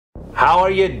How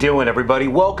are you doing, everybody?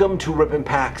 Welcome to Rippin'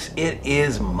 Packs. It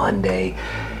is Monday,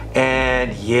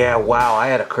 and yeah, wow, I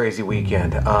had a crazy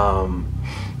weekend.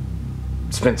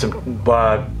 Spent some,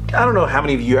 I don't know how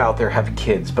many of you out there have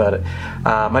kids, but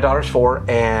my daughter's 4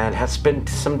 and has spent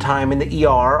some time in the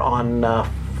ER on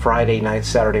Friday night,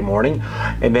 Saturday morning,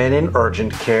 and then in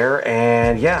urgent care,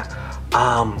 and yeah,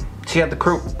 she had the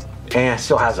croup. And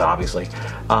still has it, obviously.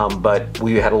 But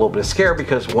we had a little bit of scare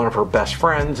because one of her best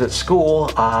friends at school,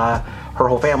 her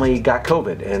whole family got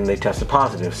COVID and they tested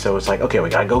positive. So it's like, okay, we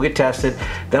gotta go get tested.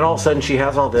 Then all of a sudden she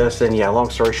has all this, and yeah, long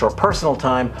story short, personal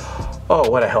time. Oh,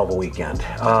 what a hell of a weekend.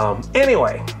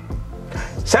 Anyway,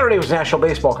 Saturday was National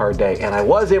Baseball Card Day, and I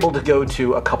was able to go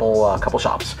to a couple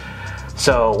shops.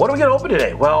 So what are we gonna open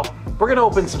today? Well, we're gonna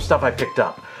open some stuff I picked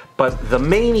up. But the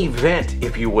main event,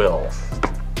 if you will,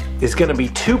 is going to be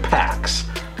 2 packs,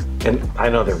 and I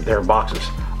know they're in boxes,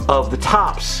 of the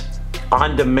TOPPS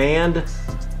On Demand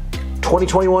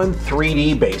 2021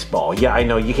 3D Baseball. Yeah, I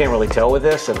know you can't really tell with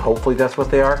this, and hopefully that's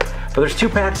what they are, but there's 2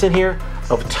 packs in here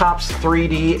of TOPPS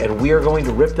 3D, and we are going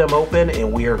to rip them open,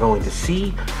 and we are going to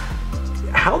see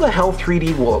how the hell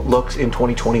 3D looks in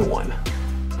 2021.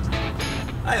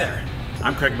 Hi there.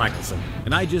 I'm Craig Michelson,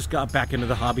 and I just got back into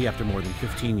the hobby after more than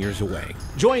 15 years away.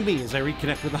 Join me as I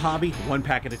reconnect with the hobby, 1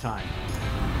 pack at a time.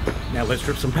 Now let's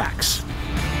rip some packs.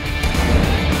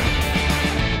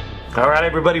 All right,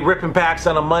 everybody, ripping packs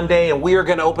on a Monday, and we are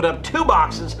going to open up 2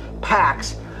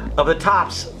 packs of the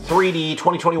TOPPS 3D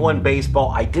 2021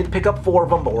 Baseball. I did pick up 4 of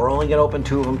them, but we're only going to open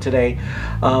 2 of them today.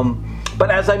 But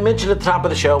as I mentioned at the top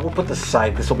of the show, we'll put this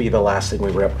aside, this will be the last thing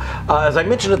we rip. As I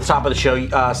mentioned at the top of the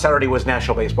show, Saturday was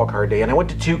National Baseball Card Day, and I went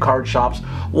to 2 card shops,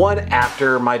 one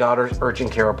after my daughter's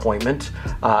urgent care appointment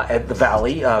at the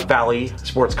Valley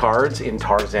Sports Cards in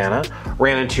Tarzana.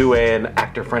 Ran into an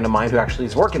actor friend of mine who actually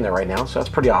is working there right now, so that's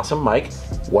pretty awesome. Mike,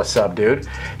 what's up, dude?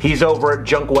 He's over at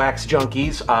Junk Wax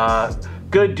Junkies.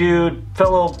 Good dude,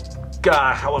 fellow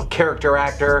character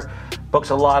actor, books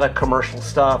a lot of commercial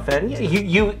stuff, and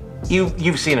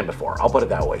you've seen him before. I'll put it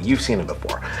that way. You've seen him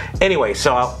before. Anyway,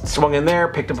 so I swung in there,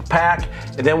 picked up a pack,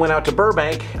 and then went out to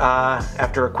Burbank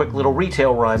after a quick little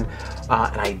retail run,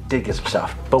 and I did get some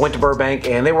stuff. But went to Burbank,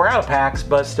 and they were out of packs,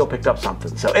 but still picked up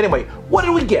something. So anyway, what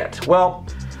did we get? Well,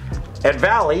 at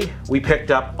Valley, we picked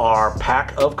up our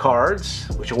pack of cards,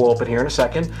 which we'll open here in a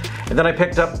second, and then I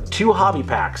picked up 2 hobby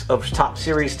packs of Topps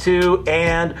Series 2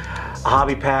 and a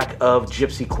hobby pack of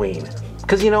Gypsy Queen.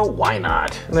 Because, you know, why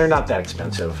not? And they're not that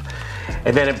expensive.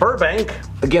 And then at Burbank,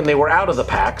 again, they were out of the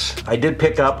packs. I did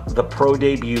pick up the Pro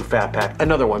Debut Fat Pack,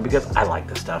 another one, because I like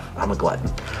this stuff. I'm a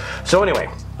glutton. So anyway,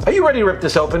 are you ready to rip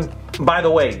this open? By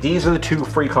the way, these are the 2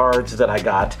 free cards that I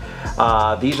got.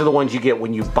 These are the ones you get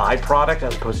when you buy product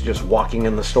as opposed to just walking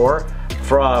in the store.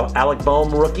 For Alec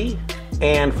Bowman rookie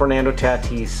and Fernando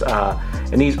Tatis.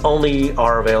 And these only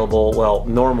are available, well,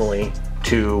 normally,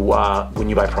 to when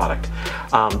you buy product.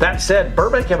 That said,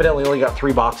 Burbank evidently only got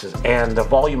 3 boxes, and the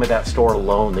volume of that store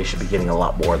alone, they should be getting a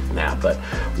lot more than that, but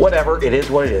whatever, it is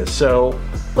what it is. So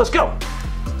let's go.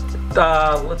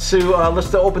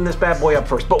 Let's open this bad boy up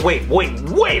first. But wait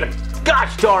a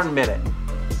gosh darn minute.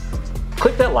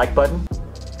 Click that like button,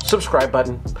 subscribe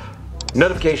button,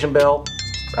 notification bell,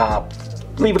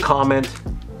 leave a comment.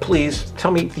 Please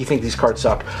tell me if you think these cards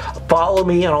suck. Follow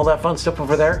me and all that fun stuff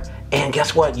over there. And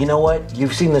guess what? You know what?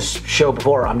 You've seen this show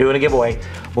before. I'm doing a giveaway.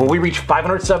 When we reach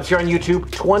 500 subs here on YouTube,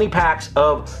 20 packs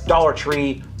of Dollar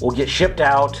Tree will get shipped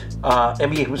out.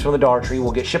 NBA Hoops from the Dollar Tree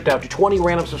will get shipped out to 20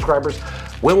 random subscribers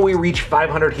when we reach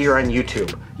 500 here on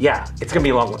YouTube. Yeah, it's going to be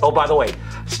a long one. Oh, by the way,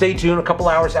 stay tuned. A couple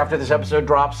hours after this episode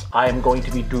drops, I am going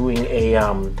to be doing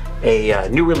a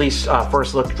new release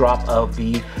first look drop of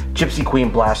the Gypsy Queen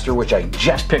Blaster, which I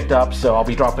just picked up. So I'll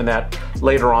be dropping that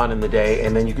later on in the day,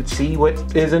 and then you can see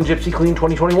what is in Gypsy Queen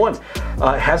 2021.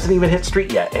 It hasn't even hit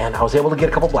street yet, and I was able to get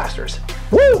a couple blasters.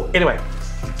 Woo! Anyway,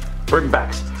 ripping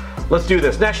packs. Let's do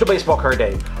this. National Baseball Card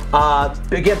Day.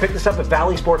 Again, picked this up at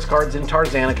Valley Sports Cards in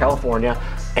Tarzana, California,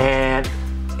 and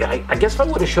I guess if I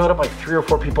would have showed up like 3 or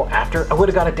 4 people after, I would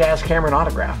have got a Daz Cameron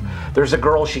autograph. There's a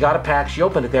girl, she got a pack, she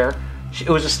opened it there. It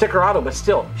was a sticker auto, but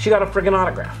still, she got a friggin'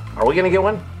 autograph. Are we gonna get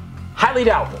one? Highly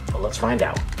doubtful, but let's find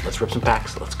out. Let's rip some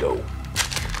packs, let's go.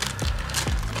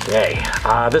 Okay,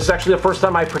 this is actually the first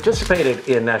time I participated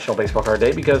in National Baseball Card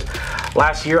Day because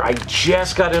last year I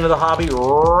just got into the hobby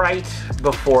right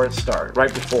before it started,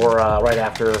 right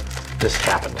after this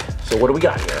happened. So what do we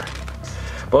got here?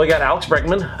 Well, we got Alex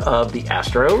Bregman of the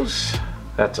Astros.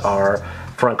 That's our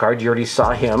front card. You already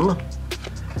saw him.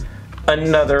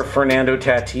 Another Fernando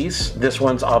Tatis. This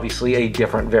one's obviously a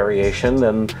different variation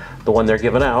than the one they're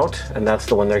giving out, and that's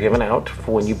the one they're giving out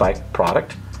for when you buy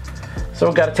product. So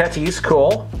we've got a Tatis,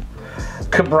 cool.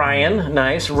 Cabrian,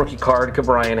 nice. Rookie card,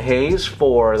 Cabrian Hayes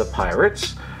for the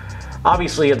Pirates.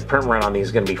 Obviously, the print run on these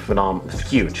is going to be phenomenal,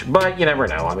 huge, but you never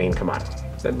know. I mean, come on.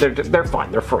 They're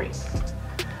fun. They're free.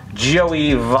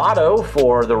 Joey Votto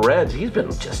for the Reds. He's been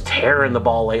just tearing the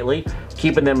ball lately,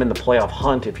 keeping them in the playoff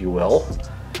hunt, if you will.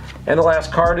 And the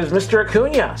last card is Mr.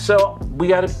 Acuna. So we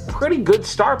got a pretty good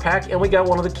star pack, and we got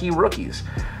one of the key rookies.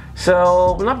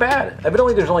 So not bad.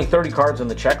 Evidently, there's only 30 cards on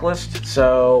the checklist.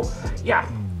 So yeah,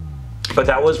 but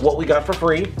that was what we got for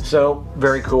free. So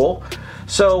very cool.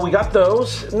 So we got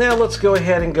those. Now let's go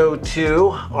ahead and go to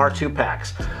our 2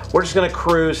 packs. We're just going to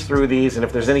cruise through these, and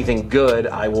if there's anything good,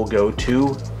 I will go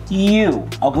to you.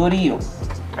 I'll go to you.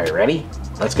 Are you ready?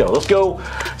 Let's go. Let's go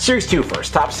Series 2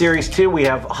 first. Top Series 2, we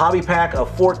have a hobby pack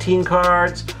of 14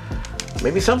 cards.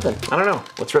 Maybe something. I don't know.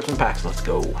 Let's rip some packs. Let's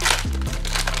go.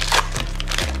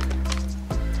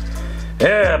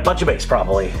 Yeah, a bunch of base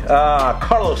probably.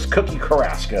 Carlos Cookie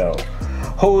Carrasco.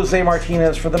 Jose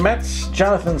Martinez for the Mets,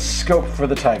 Jonathan Scope for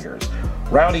the Tigers,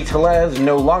 Rowdy Tellez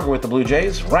no longer with the Blue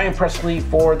Jays, Ryan Presley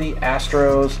for the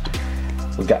Astros,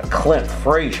 we've got Clint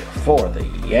Frazier for the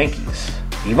Yankees,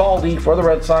 Evaldi for the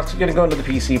Red Sox. We're going to go into the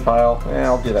PC pile.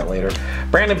 I'll do that later.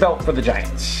 Brandon Belt for the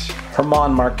Giants,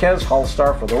 Herman Marquez,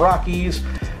 All-Star for the Rockies,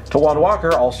 Tawan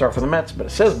Walker, All-Star for the Mets, but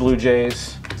it says Blue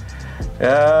Jays,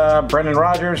 Brendan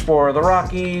Rodgers for the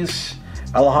Rockies,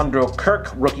 Alejandro Kirk,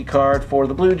 rookie card for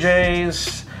the Blue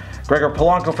Jays, Gregor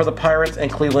Polanco for the Pirates, and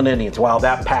Cleveland Indians. Wow,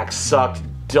 that pack sucked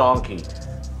donkey.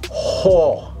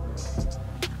 Oh,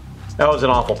 that was an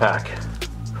awful pack.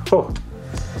 Oh.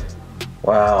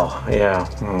 Wow, yeah.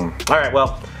 All right,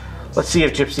 well, let's see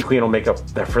if Gypsy Queen will make up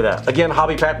for that. Again,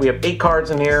 hobby pack, we have 8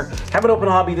 cards in here. Haven't opened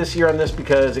a hobby this year on this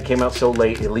because it came out so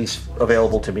late, at least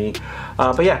available to me.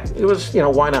 But yeah, it was, you know,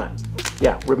 why not?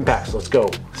 Yeah, ribbon packs, let's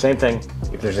go. Same thing.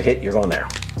 If there's a hit, you're going there.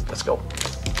 Let's go.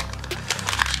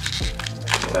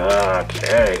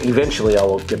 Okay, eventually I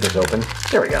will get this open.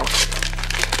 There we go.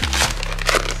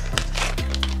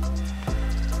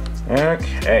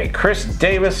 Okay, Chris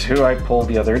Davis, who I pulled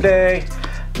the other day.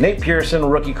 Nate Pearson,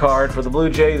 rookie card for the Blue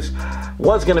Jays.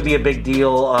 Was going to be a big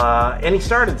deal, and he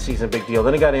started the season a big deal.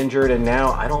 Then he got injured, and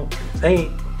now I don't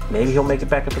think, maybe he'll make it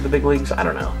back up to the big leagues. I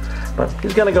don't know. But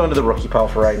he's going to go into the rookie pile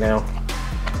for right now.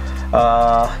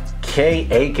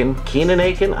 Keenan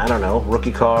Aiken, I don't know,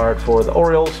 rookie card for the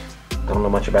Orioles. Don't know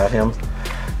much about him.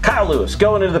 Kyle Lewis,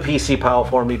 going into the PC pile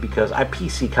for me because I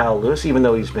PC Kyle Lewis, even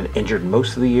though he's been injured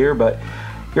most of the year, but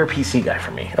you're a PC guy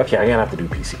for me. Okay, I'm gonna have to do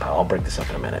PC pile. I'll break this up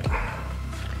in a minute.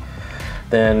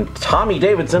 Then Tommy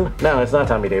Davidson. No, it's not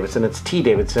Tommy Davidson, it's T.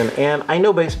 Davidson. And I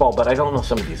know baseball, but I don't know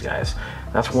some of these guys.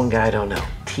 That's one guy I don't know.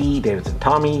 T. Davidson.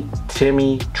 Tommy,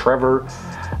 Timmy, Trevor,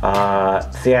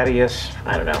 Thaddeus,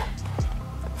 I don't know.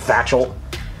 Thatchel.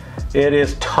 It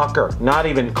is Tucker. Not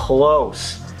even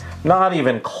close. Not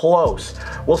even close.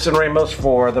 Wilson Ramos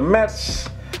for the Mets.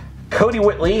 Cody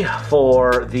Whitley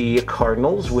for the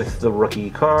Cardinals with the rookie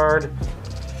card.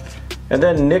 And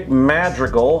then Nick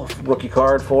Madrigal, rookie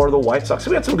card for the White Sox.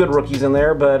 So we had some good rookies in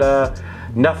there, but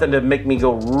nothing to make me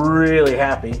go really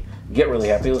happy. Get really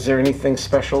happy. Was there anything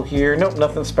special here? Nope,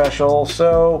 nothing special.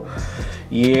 So,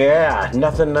 yeah,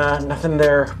 nothing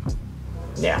there.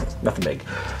 Yeah, nothing big.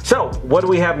 So, what do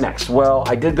we have next? Well,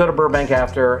 I did go to Burbank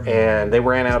after, and they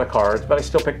ran out of cards, but I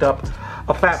still picked up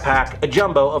a fat pack, a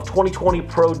jumbo of 2020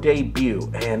 Pro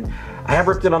Debut. And I have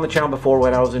ripped it on the channel before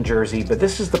when I was in Jersey, but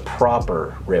this is the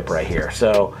proper rip right here.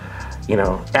 So, you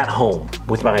know, at home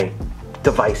with my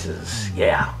devices.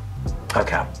 Yeah.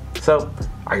 Okay. So,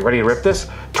 are you ready to rip this?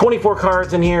 24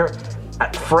 cards in here,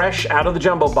 fresh out of the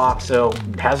jumbo box, so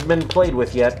it hasn't been played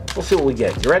with yet. We'll see what we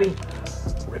get. You ready?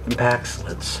 Ripping packs,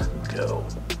 let's go.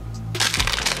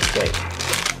 Okay.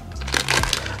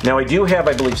 Now I do have,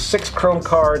 I believe, 6 chrome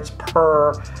cards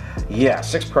per, yeah,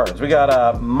 6 cards. We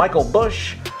got Michael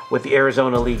Bush with the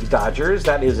Arizona League Dodgers.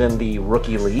 That is in the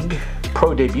Rookie League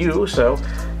Pro Debut, so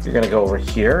you're gonna go over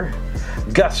here.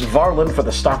 Gus Varland for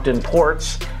the Stockton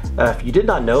Ports. If you did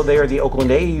not know, they are the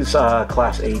Oakland A's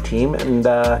Class A team, and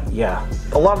yeah,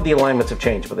 a lot of the alignments have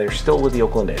changed, but they're still with the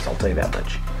Oakland A's, I'll tell you that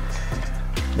much.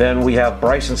 Then we have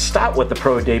Bryson Stott with the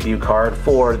Pro Debut card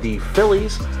for the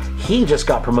Phillies. He just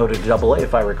got promoted to AA,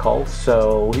 if I recall,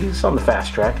 so he's on the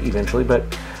fast track eventually, but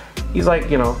he's like,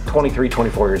 you know, 23,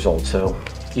 24 years old, so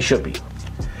he should be.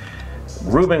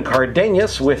 Ruben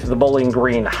Cardenas with the Bowling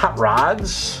Green Hot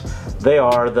Rods. They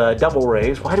are the Devil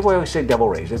Rays. Why do I always say Devil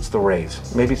Rays? It's the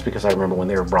Rays. Maybe it's because I remember when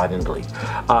they were brought into the league.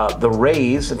 The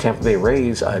Rays, the Tampa Bay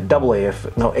Rays,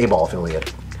 A-ball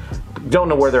affiliate. Don't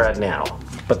know where they're at now,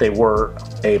 but they were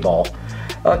A-ball.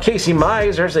 Casey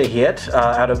Mize, there's a hit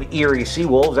out of Erie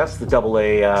Seawolves. That's the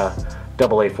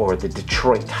AA for the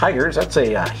Detroit Tigers. That's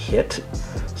a hit.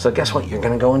 So guess what? You're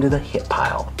going to go into the hit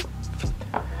pile.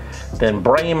 Then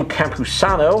Braim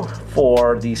Campusano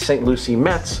for the St. Lucie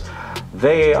Mets.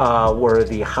 They were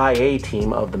the high A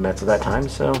team of the Mets at that time,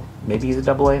 so maybe he's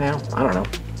a AA now. I don't know.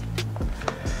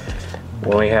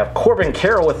 Well, we have Corbin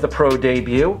Carroll with the pro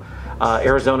debut.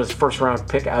 Arizona's first round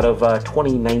pick out of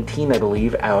 2019, I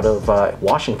believe, out of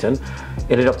Washington.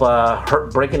 Ended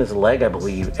up breaking his leg, I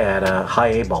believe, at high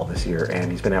A ball this year,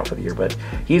 and he's been out for the year. But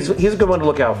he's a good one to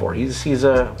look out for. This is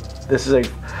a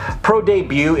pro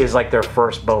debut is like their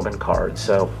first Bowman card,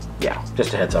 so yeah,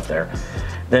 just a heads up there.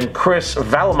 Then Chris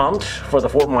Valamont for the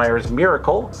Fort Myers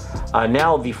Miracle.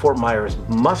 Now the Fort Myers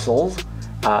Muscles,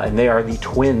 and they are the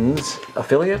Twins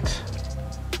affiliate.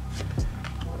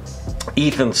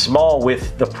 Ethan Small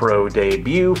with the pro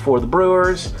debut for the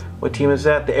Brewers. What team is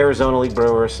that? The Arizona League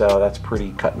Brewers, so that's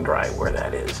pretty cut and dry where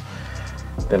that is.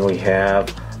 Then we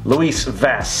have Luis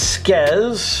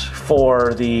Vasquez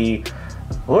for the,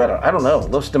 I don't know,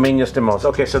 Los Dominicos de Mons.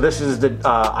 Okay, so this is the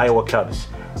Iowa Cubs,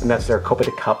 and that's their Copa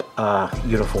de Cup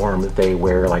uniform that they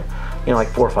wear like 4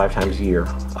 or 5 times a year.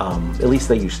 At least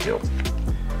they used to.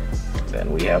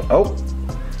 Then we have, oh,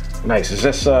 nice. Is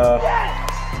this,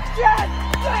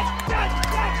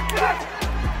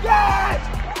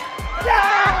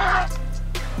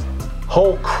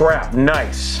 oh crap,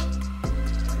 nice.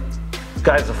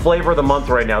 Guys, the flavor of the month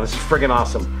right now. This is friggin'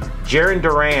 awesome. Jaron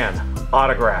Duran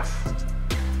autograph.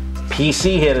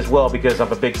 PC hit as well because I'm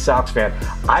a big Sox fan.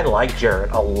 I like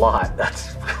Jaron a lot.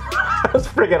 That's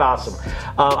friggin' awesome.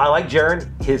 I like Jaron.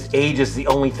 His age is the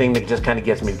only thing that just kind of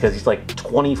gets me because he's like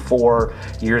 24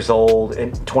 years old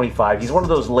and 25. He's one of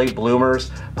those late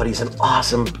bloomers, but he's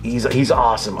he's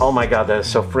awesome. Oh my God, that is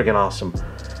so friggin' awesome.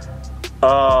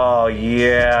 Oh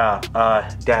yeah,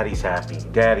 Daddy's happy.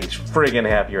 Daddy's friggin'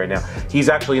 happy right now. He's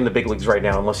actually in the big leagues right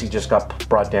now, unless he just got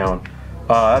brought down.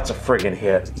 That's a friggin'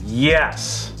 hit.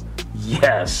 Yes.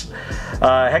 Yes.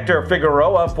 Hector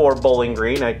Figueroa for Bowling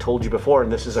Green. I told you before,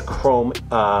 and this is a chrome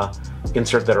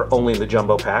insert that are only in the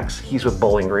jumbo packs. He's with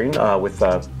Bowling Green with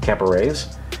Tampa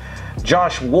Rays.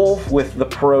 Josh Wolf with the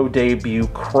pro debut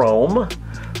chrome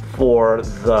for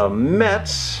the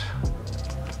Mets.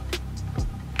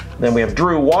 Then we have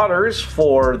Drew Waters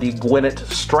for the Gwinnett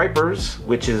Stripers,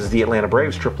 which is the Atlanta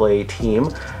Braves AAA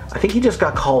team. I think he just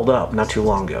got called up not too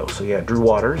long ago. So yeah, Drew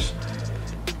Waters.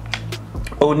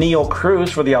 O'Neal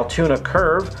Cruz for the Altoona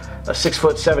Curve, a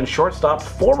 6'7" shortstop,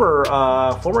 former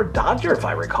Dodger if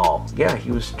I recall. Yeah,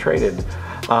 he was traded.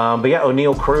 But yeah,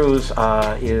 O'Neal Cruz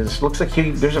looks like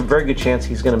there's a very good chance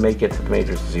he's going to make it to the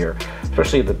majors this year,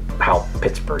 especially how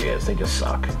Pittsburgh is. They just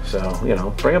suck. So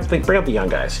bring up the young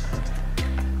guys.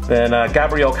 Then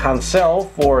Gabriel Cancel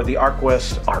for the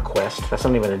Arquest. That's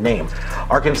not even a name.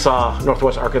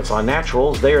 Northwest Arkansas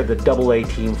Naturals. They are the AA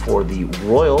team for the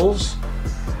Royals.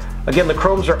 Again, the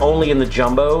chromes are only in the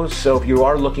jumbos, so if you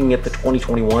are looking at the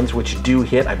 2021s, which do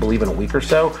hit, I believe, in a week or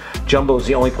so, jumbo is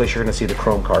the only place you're going to see the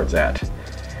chrome cards at.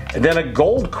 And then a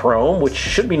gold chrome, which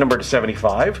should be numbered to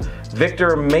 75,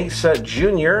 Victor Mesa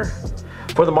Jr.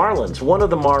 for the Marlins. One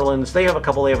of the Marlins, they have a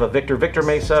couple. They have a Victor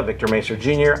Mesa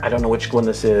Jr. I don't know which one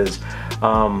this is,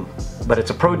 but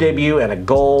it's a pro debut and a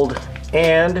gold,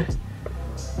 and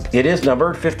it is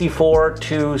numbered 54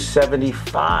 to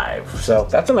 75. So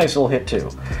that's a nice little hit too.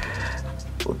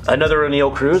 Another O'Neal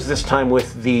Cruz, this time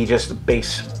with the just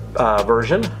base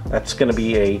version. That's going to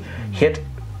be a hit,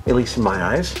 at least in my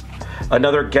eyes.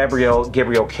 Another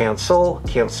Gabriel Cancel.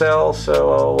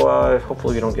 So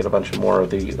hopefully we don't get a bunch more of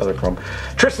the other chrome.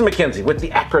 Tristan McKenzie with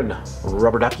the Akron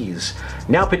Rubber Duckies.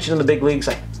 Now pitching in the big leagues.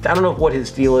 I don't know what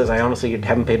his deal is. I honestly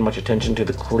haven't paid much attention to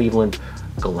the Cleveland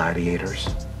Gladiators.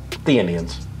 The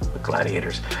Indians. The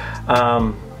Gladiators.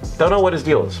 Don't know what his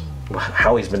deal is.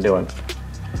 How he's been doing.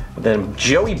 Then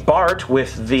Joey Bart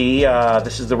with the,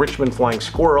 this is the Richmond Flying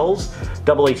Squirrels,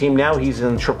 AA team. Now he's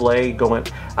in AAA going,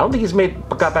 I don't think he's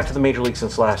got back to the major league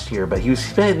since last year, but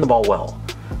he's been hitting the ball well.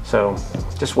 So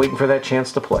just waiting for that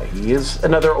chance to play. He is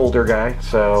another older guy,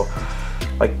 so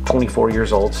like 24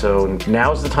 years old, so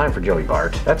now's the time for Joey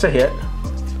Bart. That's a hit.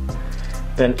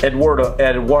 Then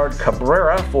Edward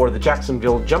Cabrera for the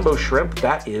Jacksonville Jumbo Shrimp.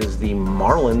 That is the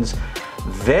Marlins.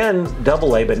 Then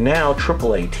AA, but now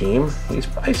AAA team.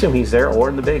 I assume he's there or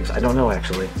in the bigs. I don't know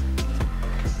actually.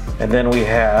 And then we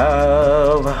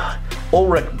have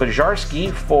Ulrich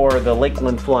Bajarski for the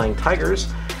Lakeland Flying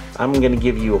Tigers. I'm going to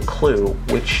give you a clue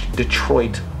which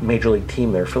Detroit Major League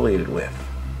team they're affiliated with.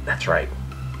 That's right,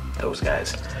 those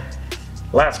guys.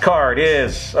 Last card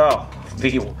is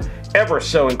the ever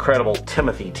so incredible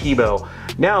Timothy Tebow,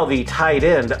 now the tight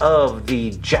end of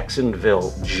the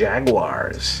Jacksonville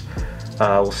Jaguars.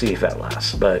 We'll see if that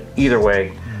lasts. But either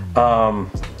way,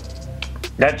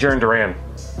 that DURAN,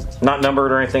 not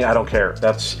numbered or anything, I don't care.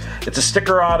 It's a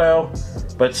sticker auto,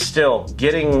 but still,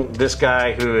 getting this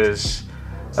guy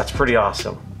that's pretty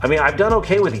awesome. I mean, I've done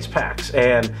okay with these packs,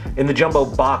 and in the jumbo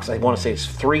box, I want to say it's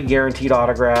 3 guaranteed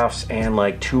autographs and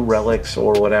like 2 relics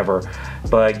or whatever.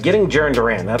 But getting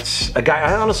DURAN, that's a guy,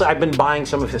 I've been buying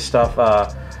some of his stuff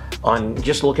on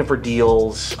just looking for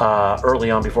deals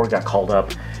early on before he got called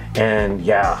up, and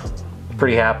yeah,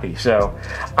 pretty happy. So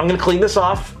I'm gonna clean this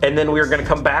off, and then we're gonna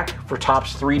come back for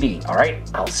TOPPS 3D. All right,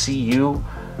 I'll see you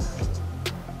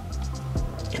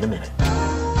in a minute.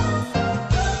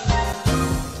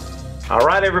 All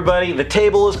right, everybody, the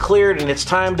table is cleared and it's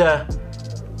time to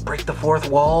break the fourth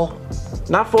wall.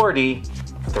 Not 4D,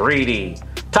 3D.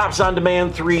 TOPPS On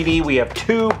Demand 3D. We have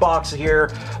 2 boxes here,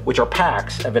 which are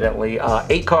packs, evidently.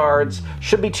 8 cards,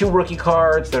 should be 2 rookie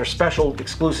cards that are special,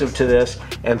 exclusive to this,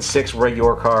 and 6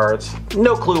 regular cards.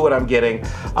 No clue what I'm getting.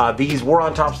 These were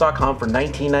on Topps.com for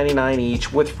 $19.99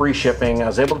 each with free shipping. I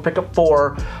was able to pick up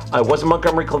 4. I was a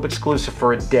Montgomery Club exclusive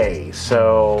for a day.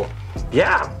 So,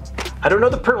 yeah. I don't know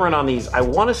the print run on these. I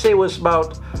want to say it was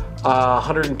about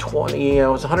 120, it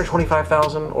was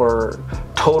 125,000 or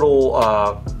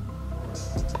total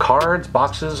cards,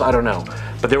 boxes, I don't know.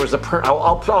 But there was a print,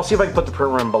 I'll see if I can put the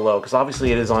print run below, because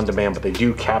obviously it is on demand, but they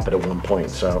do cap it at one point,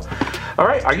 so. All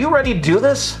right, are you ready to do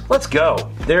this? Let's go.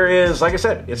 There is, like I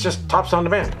said, it's just TOPPS On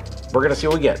Demand. We're gonna see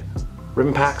what we get.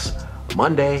 Ribbon packs,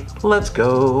 Monday, let's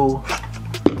go.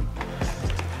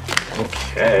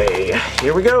 Okay,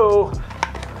 here we go.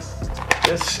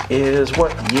 This is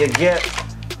what you get.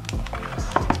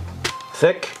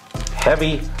 Thick,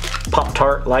 heavy,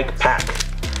 Pop-Tart-like pack.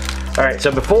 All right,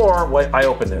 so before I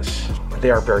open this, they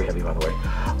are very heavy, by the way,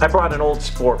 I brought an old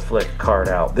Sport Flick card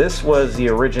out. This was the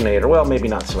originator, well, maybe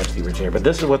not so much the originator, but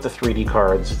this is what the 3D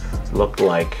cards looked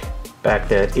like back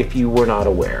then, if you were not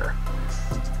aware.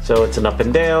 So it's an up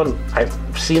and down. I've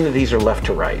seen that these are left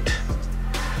to right.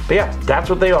 But yeah, that's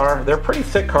what they are. They're pretty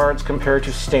thick cards compared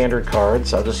to standard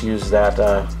cards. I'll just use that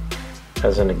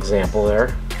as an example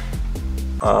there.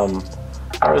 Not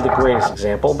really the greatest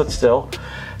example, but still.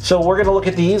 So we're gonna look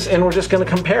at these and we're just gonna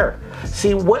compare.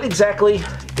 See what exactly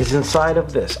is inside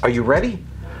of this. Are you ready?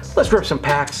 Let's rip some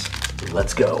packs.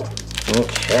 Let's go.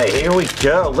 Okay, here we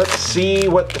go. Let's see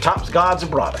what the TOPPS gods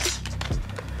have brought us.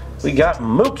 We got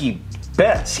Mookie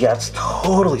Betts. Yeah, it's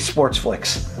totally Sports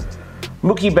Flicks.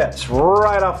 Mookie Betts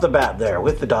right off the bat there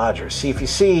with the Dodgers. See if you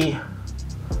see,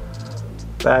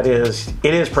 it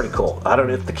is pretty cool. I don't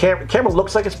know if the camera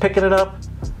looks like it's picking it up,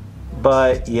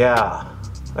 but yeah,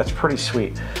 that's pretty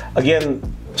sweet.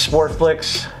 Again, Sport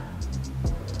Flicks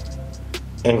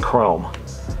in chrome.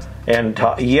 And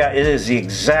yeah, it is the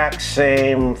exact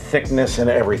same thickness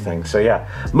and everything. So yeah,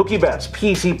 Mookie Betts,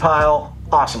 PC pile,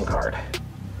 awesome card.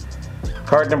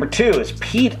 Card number 2 is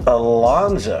Pete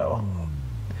Alonso.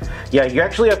 Yeah, you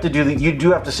actually have to you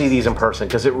do have to see these in person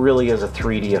because it really is a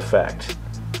 3D effect.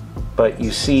 But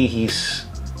you see he's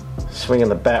swinging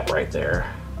the bat right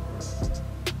there.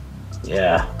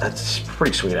 Yeah, that's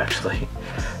pretty sweet actually.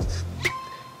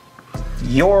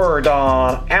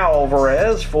 Yordan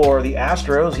Alvarez for the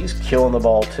Astros. He's killing the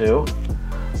ball too.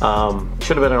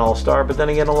 Should have been an all-star, but then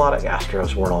again, a lot of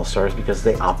Astros weren't all-stars because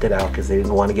they opted out because they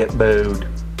didn't want to get booed.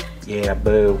 Yeah,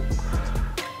 boo.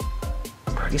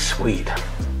 Pretty sweet.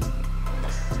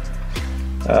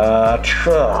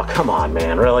 Oh, come on,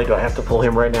 man. Really? Do I have to pull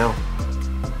him right now?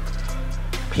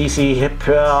 PC hip,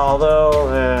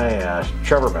 although, yeah,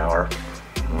 Trevor Bauer.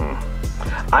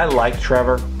 I like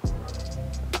Trevor.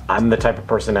 I'm the type of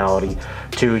personality,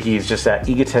 too. He's just that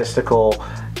egotistical,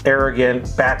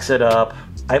 arrogant, backs it up.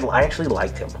 I actually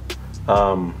liked him.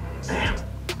 Man,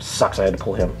 sucks I had to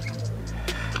pull him.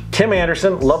 Tim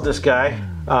Anderson, love this guy.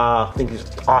 I think he's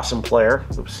an awesome player.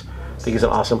 Oops. I think he's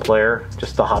an awesome player.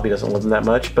 Just the hobby doesn't love him that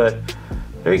much, but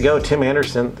there you go, Tim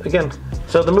Anderson. Again,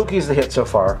 so the Mookie's the hit so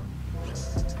far.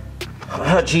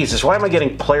 Oh, Jesus, why am I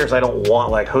getting players I don't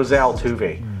want, like Jose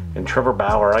Altuve and Trevor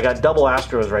Bauer? I got double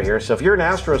Astros right here, so if you're an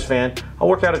Astros fan, I'll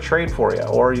work out a trade for you,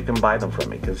 or you can buy them from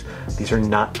me, because these are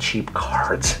not cheap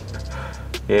cards.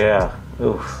 Yeah,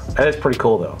 oof. That is pretty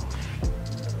cool, though.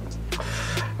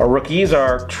 Our rookies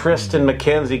are Tristan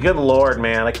McKenzie. Good Lord,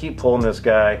 man, I keep pulling this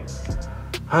guy.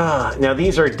 Now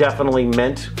these are definitely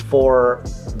meant for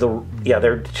the, yeah,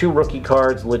 they're 2 rookie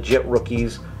cards, legit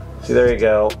rookies. See, there you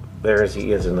go. There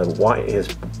he is in the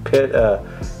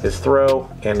his throw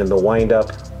and in the wind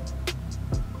up.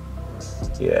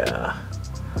 Yeah.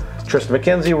 Tristan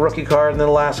McKenzie, rookie card, and then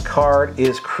the last card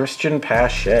is Christian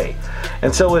Pache.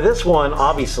 And so with this one,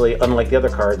 obviously, unlike the other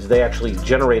cards, they actually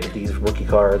generated these rookie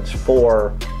cards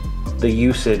for the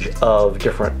usage of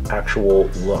different actual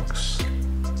looks.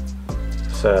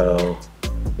 So,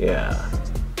 yeah.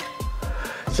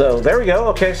 So there we go.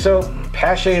 Okay, so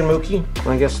Pache and Mookie,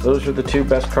 I guess those are the two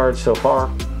best cards so far.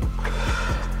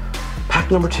 Pack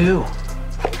number 2.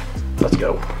 Let's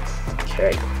go.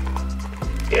 Okay.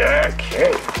 Yeah,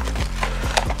 okay.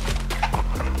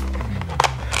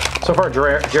 So far,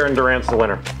 Durant's the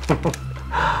winner.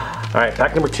 All right,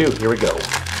 pack number 2. Here we go.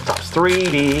 Topps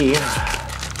 3D.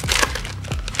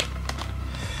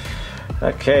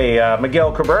 Okay,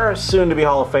 Miguel Cabrera, soon to be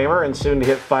Hall of Famer and soon to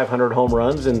hit 500 home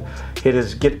runs and hit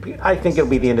his I think it'll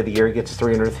be the end of the year. He gets his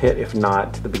 300th hit, if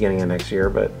not to the beginning of next year,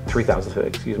 but 3,000th hit,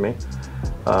 excuse me.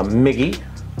 Miggy.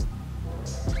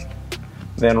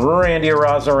 Then Randy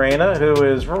Arozarena, who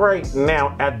is right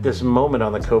now at this moment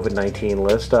on the COVID-19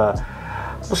 list.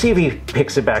 We'll see if he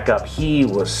picks it back up. He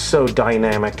was so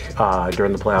dynamic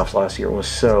during the playoffs last year. It was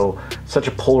such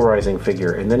a polarizing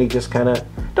figure. And then he just kind of,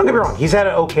 don't get me wrong, he's had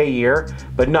an okay year,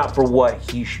 but not for what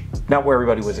not where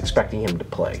everybody was expecting him to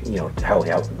play. You know, how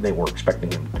they were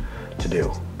expecting him to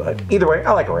do. But either way,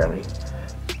 I like Randy.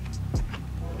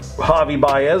 Javi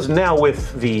Baez, now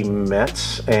with the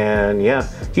Mets, and yeah,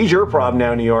 he's your problem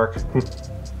now, New York.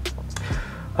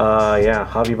 Yeah,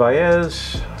 Javi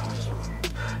Baez,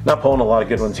 not pulling a lot of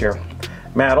good ones here.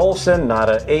 Matt Olson, not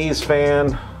an A's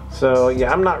fan, so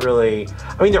yeah, I'm not really,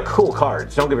 I mean, they're cool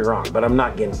cards, don't get me wrong, but I'm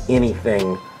not getting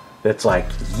anything that's like,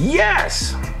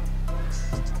 yes!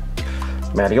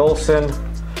 Matty Olson.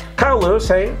 Kyle Lewis,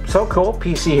 hey, so cool,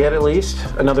 PC hit at least,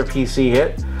 another PC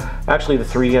hit. Actually, the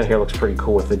 3D on here looks pretty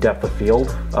cool with the depth of field,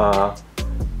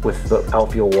 with the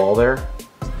outfield wall there.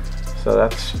 So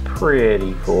that's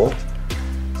pretty cool.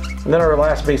 And then our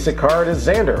last basic card is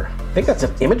Xander. I think that's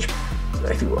an image.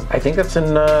 I think that's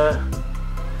in a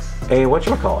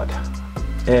whatchamacallit,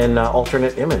 an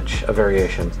alternate image, a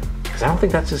variation. Because I don't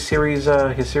think that's his series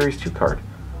 2 card.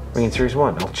 I mean, series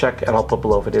 1. I'll check and I'll put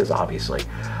below if it is, obviously.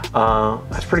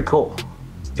 That's pretty cool.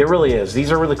 It really is.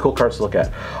 These are really cool cards to look at.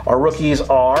 Our rookies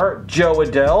are Joe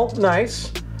Adell,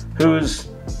 nice, who's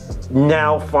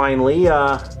now finally, he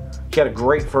had a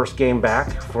great first game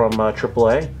back from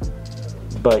AAA,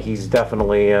 but he's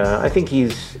definitely, I think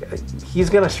he's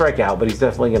going to strike out, but he's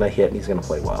definitely going to hit and he's going to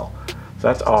play well.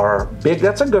 So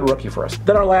that's a good rookie for us.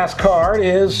 Then our last card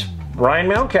is Ryan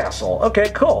Mountcastle.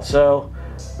 Okay, cool. So,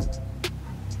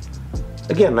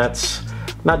 again, that's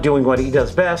not doing what he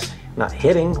does best. Not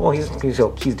hitting. Well, he's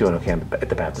doing okay at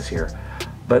the bat this year.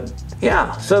 But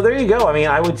yeah, so there you go. I mean,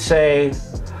 I would say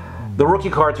the rookie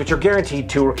cards, which are guaranteed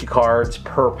 2 rookie cards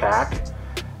per pack,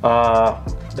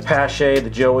 the Pache, the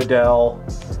Joe Adell,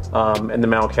 and the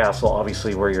Mountcastle,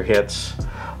 obviously were your hits.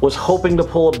 Was hoping to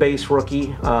pull a base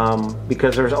rookie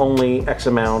because there's only X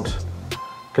amount.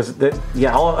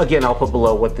 I'll put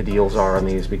below what the deals are on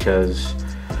these because.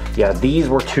 Yeah, these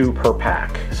were 2 per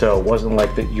pack, so it wasn't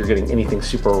like that you're getting anything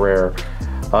super rare.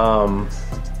 The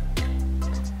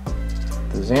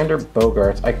Xander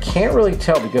Bogaerts, I can't really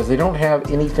tell because they don't have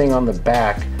anything on the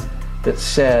back that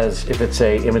says if it's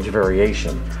a image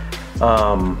variation.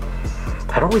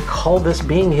 I don't recall this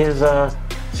being his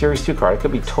Series 2 card. I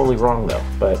could be totally wrong though,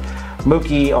 but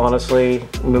Mookie, honestly,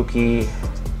 Mookie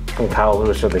and Kyle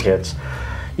Lewis are the hits.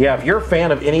 Yeah, if you're a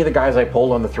fan of any of the guys I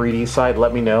pulled on the 3D side,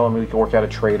 let me know. I mean, we can work out a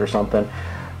trade or something.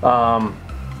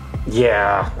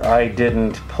 Yeah, I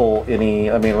didn't pull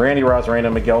any. I mean, Randy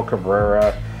Arozarena, Miguel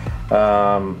Cabrera.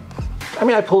 I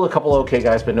mean, I pulled a couple okay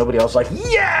guys, but nobody else like,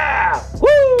 yeah!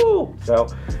 Woo! So,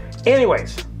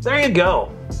 anyways, there you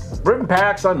go. Written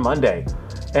packs on Monday.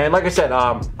 And like I said,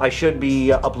 I should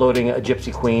be uploading a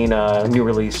Gypsy Queen new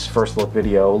release first look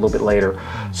video a little bit later.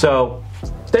 So,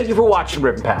 thank you for watching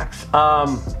Rippin' Packs.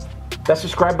 That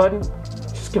subscribe button,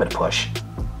 just give it a push.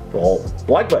 Well,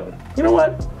 like button, you know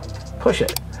what? Push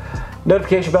it.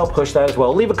 Notification bell, push that as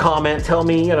well. Leave a comment. Tell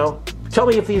me,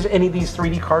 if any of these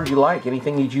 3D cards you like,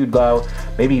 anything that you'd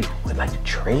maybe would like to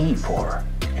trade for.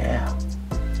 Yeah.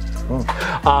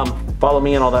 Follow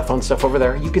me and all that fun stuff over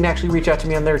there. You can actually reach out to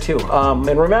me on there too.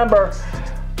 And remember,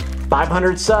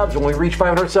 500 subs. When we reach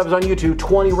 500 subs on YouTube,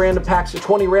 20 random packs of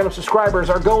 20 random subscribers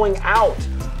are going out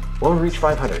when we reach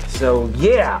 500. So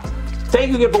yeah, thank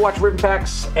you again for watching Rippin'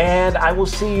 Packs, and I will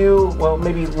see you, well,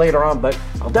 maybe later on, but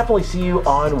I'll definitely see you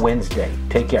on Wednesday.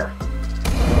 Take care.